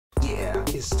Yeah,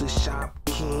 it's the Shop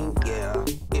King. Yeah,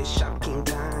 it's Shop King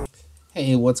time.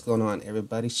 Hey, what's going on,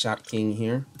 everybody? Shop King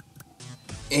here.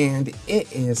 And it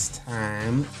is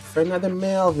time for another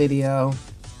mail video.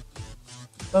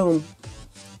 Boom.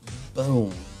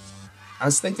 Boom. I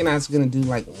was thinking I was going to do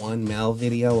like one mail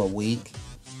video a week.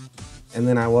 And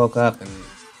then I woke up and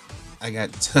I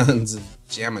got tons of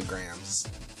jamograms.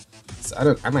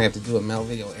 So I might have to do a mail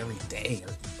video every day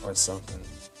or something.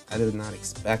 I did not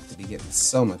expect to be getting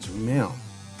so much mail.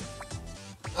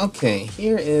 Okay,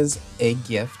 here is a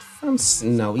gift from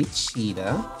Snowy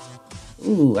Cheetah.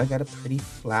 Ooh, I got a pretty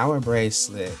flower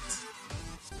bracelet.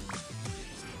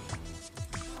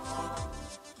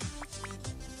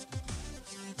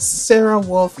 Sarah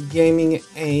Wolf Gaming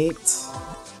 8.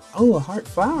 Oh, a heart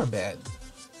flower bed.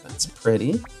 That's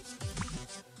pretty.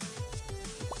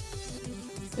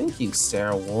 Thank you,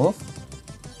 Sarah Wolf.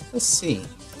 Let's see.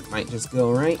 Might just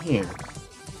go right here.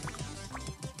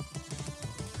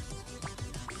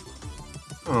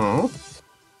 Oh,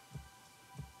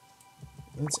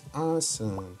 that's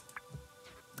awesome.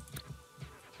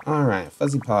 Alright,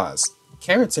 Fuzzy Paws.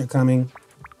 Carrots are coming.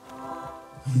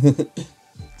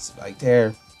 Spiked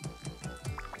hair.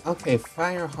 Okay,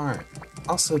 Fire Heart.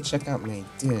 Also check out my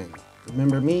den.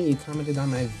 Remember me? You commented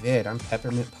on my vid. I'm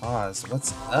Peppermint Paws.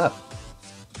 What's up?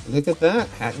 Look at that.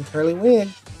 Hat and curly wig.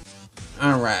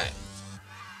 Alright.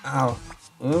 Oh,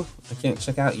 well, I can't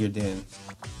check out your den.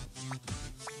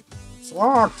 It's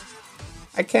locked.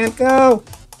 I can't go.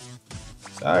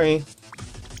 Sorry.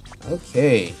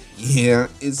 Okay. Yeah,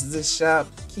 it's the Shop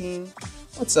King.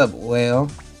 What's up, whale?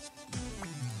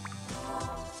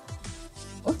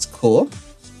 What's cool?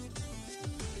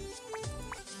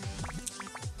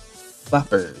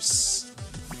 Fuppers.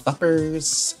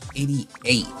 Fuppers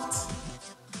 88.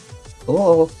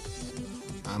 Cool.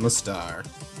 I'm a star.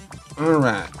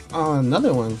 Alright. Oh,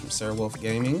 another one from Sarah Wolf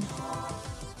Gaming.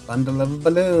 Bundle of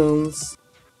balloons.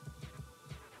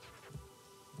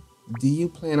 Do you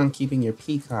plan on keeping your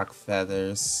peacock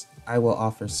feathers? I will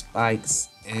offer spikes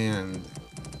and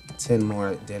 10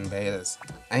 more den betas.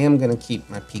 I am gonna keep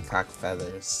my peacock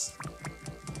feathers.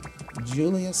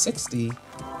 Julia60.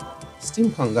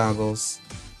 Steampunk goggles.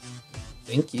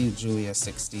 Thank you,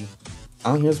 Julia60.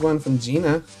 Oh, here's one from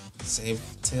Gina. Save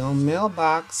till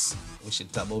mailbox. We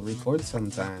should double record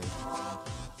sometime.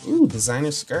 Ooh,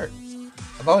 designer skirt.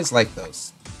 I've always liked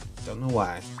those. Don't know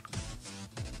why.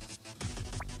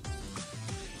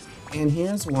 And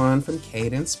here's one from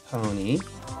Cadence Pony.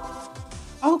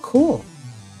 Oh, cool.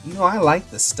 You know, I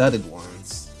like the studded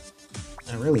ones.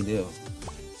 I really do.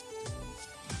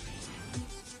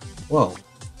 Whoa.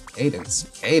 Cadence.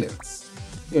 Cadence.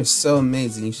 You're so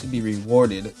amazing. You should be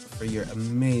rewarded for your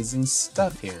amazing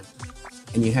stuff here.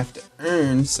 And you have to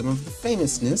earn some of the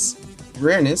famousness,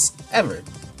 rareness ever.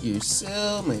 You're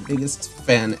so my biggest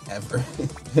fan ever.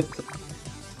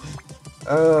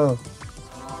 Oh.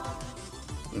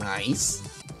 Nice.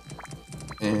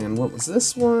 And what was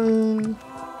this one?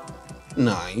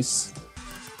 Nice.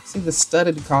 See the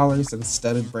studded collars and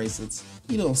studded bracelets?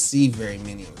 You don't see very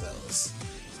many of those.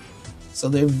 So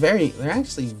they're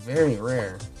actually very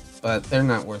rare, but they're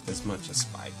not worth as much as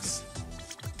spikes.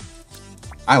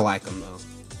 I like them though.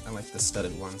 I like the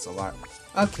studded ones a lot.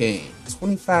 Okay,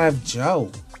 25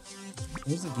 Joe.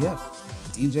 Here's a gift.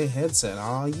 DJ headset.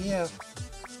 Oh yeah.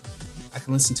 I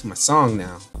can listen to my song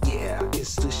now. Yeah,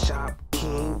 it's the Shop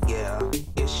King. Yeah,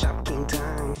 it's Shop King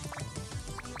time.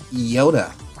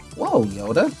 Yoda. Whoa,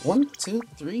 Yoda. 1, 2,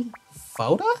 3.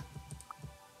 Photo?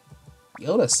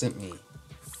 Yoda sent me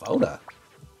photo.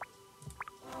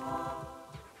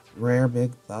 Rare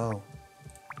big bow.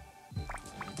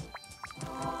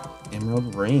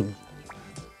 Emerald ring.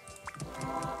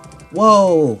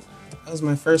 Whoa! That was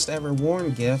my first ever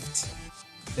worn gift.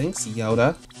 Thanks,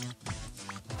 Yoda.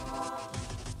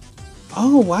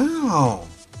 Oh, wow!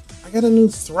 I got a new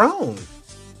throne!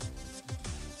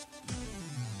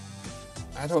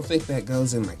 I don't think that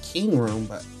goes in my king room,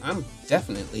 but I'm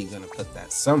definitely gonna put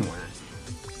that somewhere.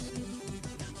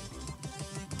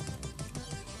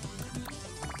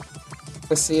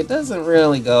 But see, it doesn't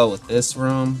really go with this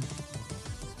room,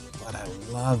 but I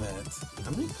love it. I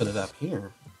might put it up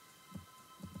here.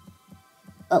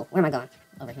 Oh, where am I going?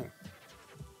 Over here.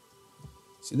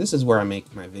 See, this is where I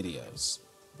make my videos.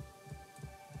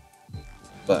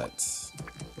 But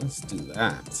let's do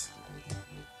that.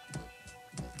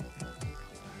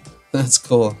 That's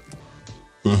cool.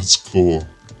 That's cool.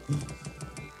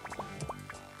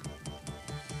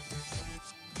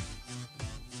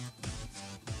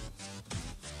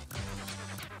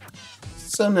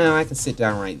 So now I can sit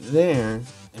down right there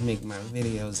and make my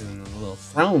videos in a little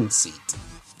throne seat.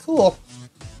 Cool.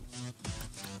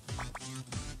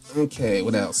 Okay,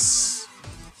 what else?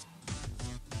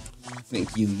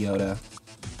 Thank you, Yoda.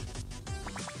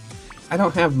 I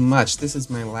don't have much. This is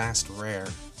my last rare.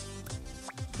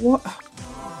 What?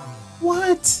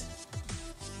 What?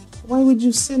 Why would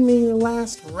you send me your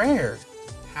last rare?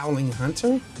 Howling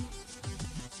Hunter?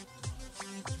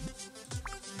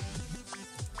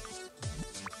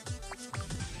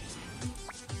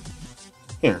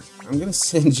 Here, I'm gonna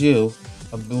send you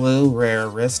a blue rare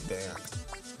wristband.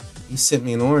 You sent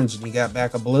me an orange and you got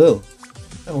back a blue.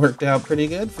 That worked out pretty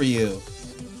good for you.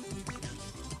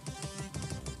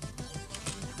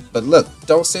 But look,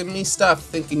 don't send me stuff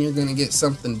thinking you're gonna get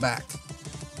something back.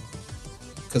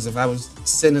 Because if I was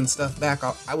sending stuff back,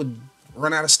 I would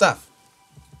run out of stuff.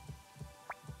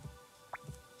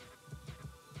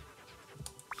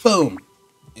 Boom!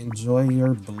 Enjoy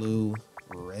your blue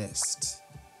wrist.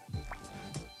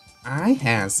 I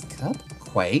has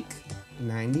Cupquake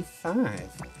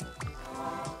 95.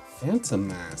 Phantom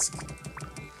Mask.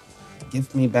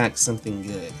 Give me back something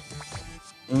good.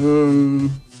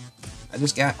 I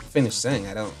just got finished saying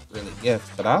I don't really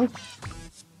gift, but I'm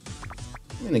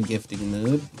in a gifting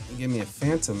mood. Give me a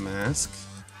Phantom Mask.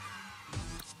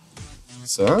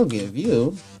 So I'll give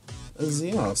you a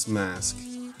Zeos Mask.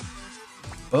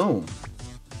 Boom.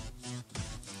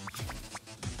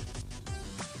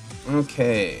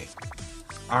 Okay.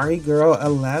 Ari Girl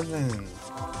 11.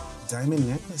 Diamond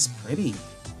necklace, pretty.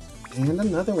 And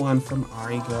another one from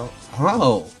Ari Girl.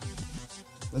 Oh!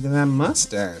 Look at that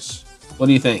mustache. What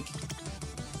do you think?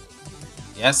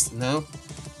 Yes? No?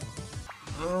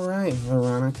 Alright,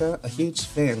 Veronica. A huge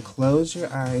fan. Close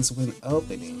your eyes when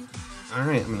opening.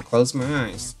 Alright, I'm gonna close my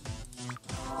eyes.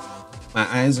 My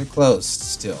eyes are closed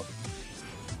still.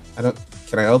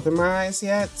 Can I open my eyes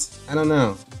yet? I don't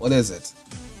know. What is it?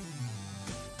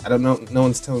 I don't know. No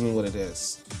one's telling me what it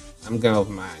is. I'm gonna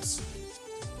open my eyes.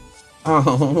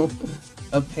 Oh,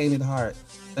 a painted heart.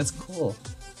 That's cool.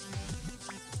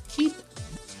 Keep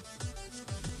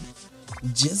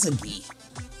Jizzagy.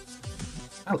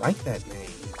 I like that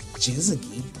name.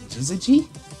 Jizzagy. Jizzagy?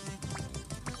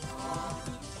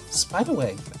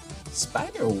 Spiderweb.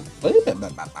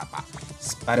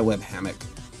 Spiderweb hammock.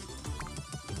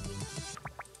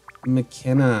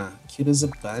 McKenna. Cute as a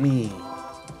bunny.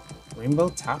 Rainbow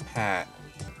top hat.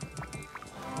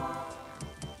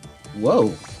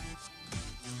 Whoa.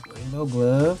 Rainbow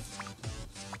glove.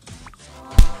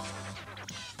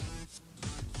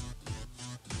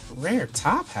 Rare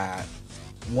top hat.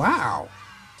 Wow.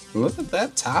 Look at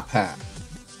that top hat.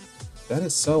 That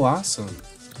is so awesome.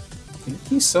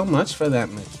 Thank you so much for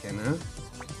that, McKenna.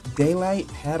 Daylight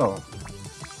petal.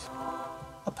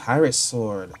 A pirate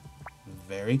sword.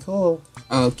 Very cool.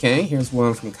 Okay, here's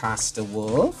one from Costa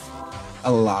Wolf.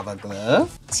 A lava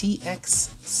glove. TX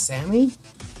Sammy?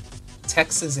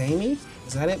 Texas Amy?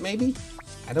 Is that it maybe?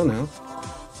 I don't know.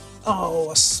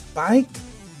 Oh, a spike?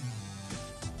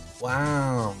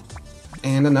 Wow.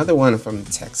 And another one from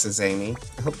Texas Amy.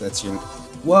 I hope that's your...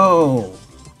 Whoa!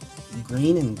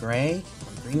 Green and gray?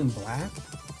 Or green and black?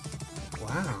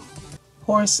 Wow.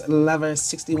 Horse Lover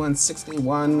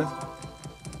 6161.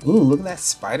 Ooh, look at that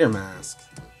spider mask.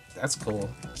 That's cool.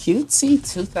 Cutesy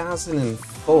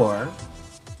 2004.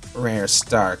 Rare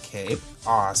Star Cape.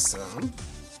 Awesome.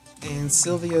 And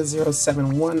Sylvia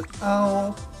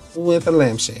 0710 with a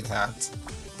lampshade hat.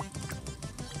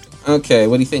 Okay,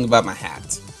 what do you think about my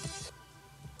hat?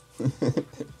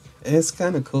 It's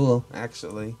kind of cool,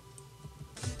 actually.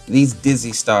 These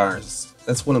dizzy stars.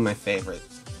 That's one of my favorite.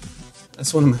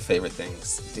 That's one of my favorite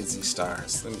things. Dizzy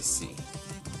stars. Let me see.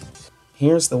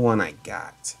 Here's the one I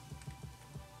got.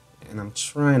 And I'm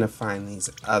trying to find these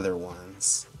other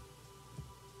ones.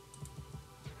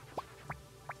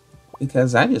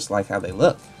 Because I just like how they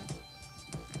look.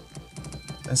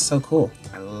 That's so cool.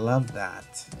 I love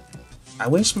that. I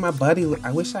wish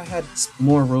I had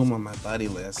more room on my buddy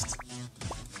list.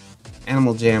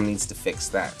 Animal Jam needs to fix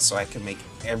that so I can make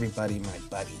everybody my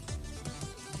buddy.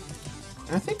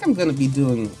 And I think I'm gonna be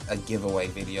doing a giveaway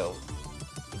video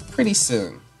pretty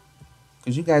soon.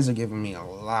 Because you guys are giving me a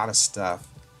lot of stuff.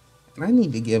 And I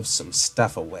need to give some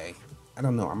stuff away. I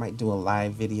don't know, I might do a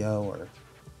live video or...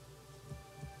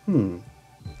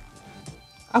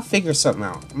 I'll figure something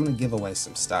out. I'm gonna give away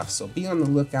some stuff, so be on the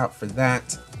lookout for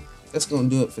that. That's gonna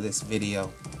do it for this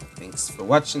video. Thanks for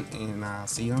watching, and I'll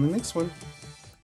see you on the next one.